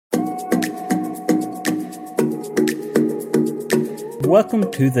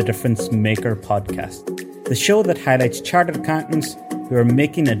Welcome to the Difference Maker podcast, the show that highlights chartered accountants who are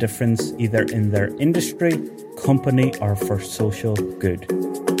making a difference either in their industry, company, or for social good.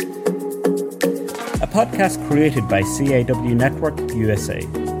 A podcast created by CAW Network USA.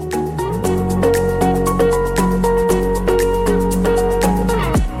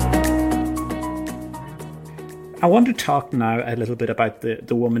 I want to talk now a little bit about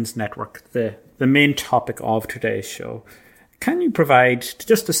the Women's Network, the main topic of today's show. Can you provide,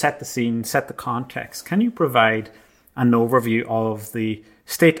 just to set the scene, set the context, can you provide an overview of the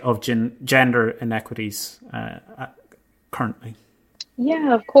state of gender inequities currently?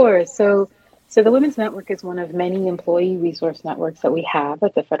 Yeah, of course. So the Women's Network is one of many employee resource networks that we have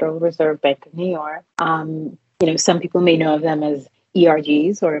at the Federal Reserve Bank of New York. Some people may know of them as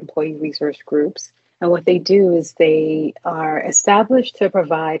ERGs, or employee resource groups. And what they do is they are established to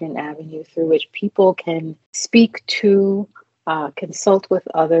provide an avenue through which people can speak to, consult with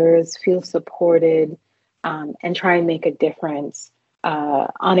others, feel supported, and try and make a difference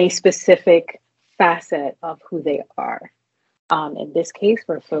on a specific facet of who they are. In this case,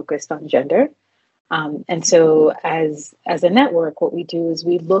 we're focused on gender. And so as a network, what we do is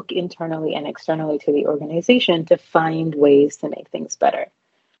we look internally and externally to the organization to find ways to make things better.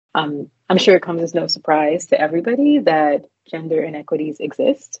 I'm sure it comes as no surprise to everybody that gender inequities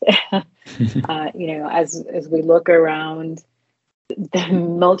exist. As we look around the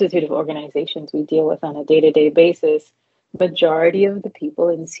multitude of organizations we deal with on a day-to-day basis, majority of the people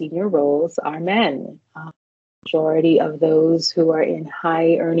in senior roles are men. Majority of those who are in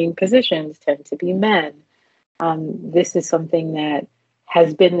high earning positions tend to be men. This is something that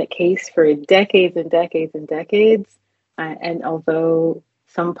has been the case for decades and decades and decades. And although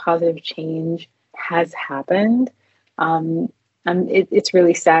some positive change has happened, it's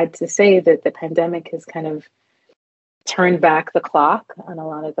really sad to say that the pandemic has kind of turned back the clock on a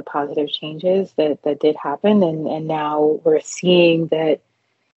lot of the positive changes that did happen. And now we're seeing that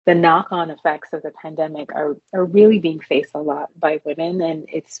the knock-on effects of the pandemic are really being faced a lot by women. And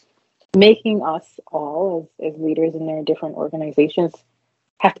it's making us all, as leaders in their different organizations,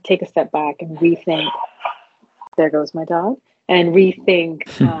 have to take a step back and rethink. There goes my dog. And rethink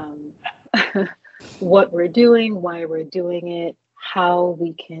what we're doing, why we're doing it, how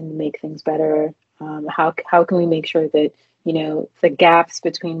we can make things better. How can we make sure that, the gaps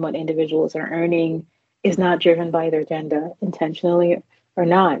between what individuals are earning is not driven by their gender intentionally or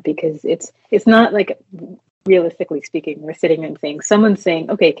not, because it's not like, realistically speaking, we're sitting and saying, someone's saying,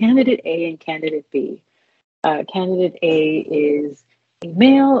 okay, candidate A and candidate B. Candidate A is a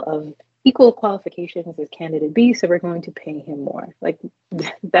male of equal qualifications as candidate B, so we're going to pay him more. Like,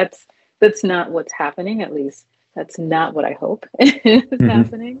 that's not what's happening. At least that's not what I hope is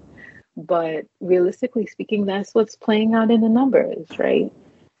happening. But realistically speaking, that's what's playing out in the numbers, right?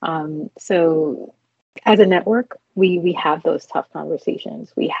 So as a network, we have those tough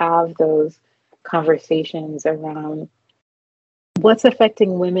conversations. We have those conversations around what's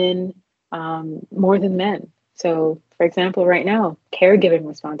affecting women more than men. So, for example, right now, caregiving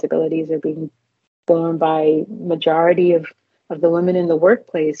responsibilities are being borne by majority of the women in the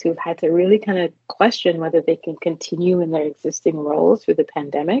workplace who've had to really kind of question whether they can continue in their existing roles through the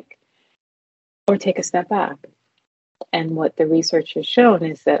pandemic or take a step back. And what the research has shown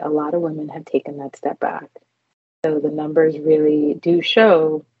is that a lot of women have taken that step back. So the numbers really do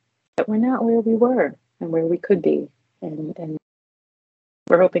show that we're not where we were and where we could be. And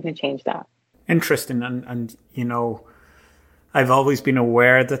we're hoping to change that. Interesting. And I've always been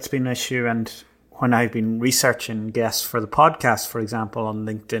aware that's been an issue. And when I've been researching guests for the podcast, for example, on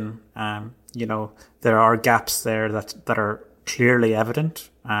LinkedIn, there are gaps there that are clearly evident.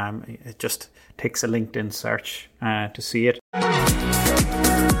 It just takes a LinkedIn search to see it.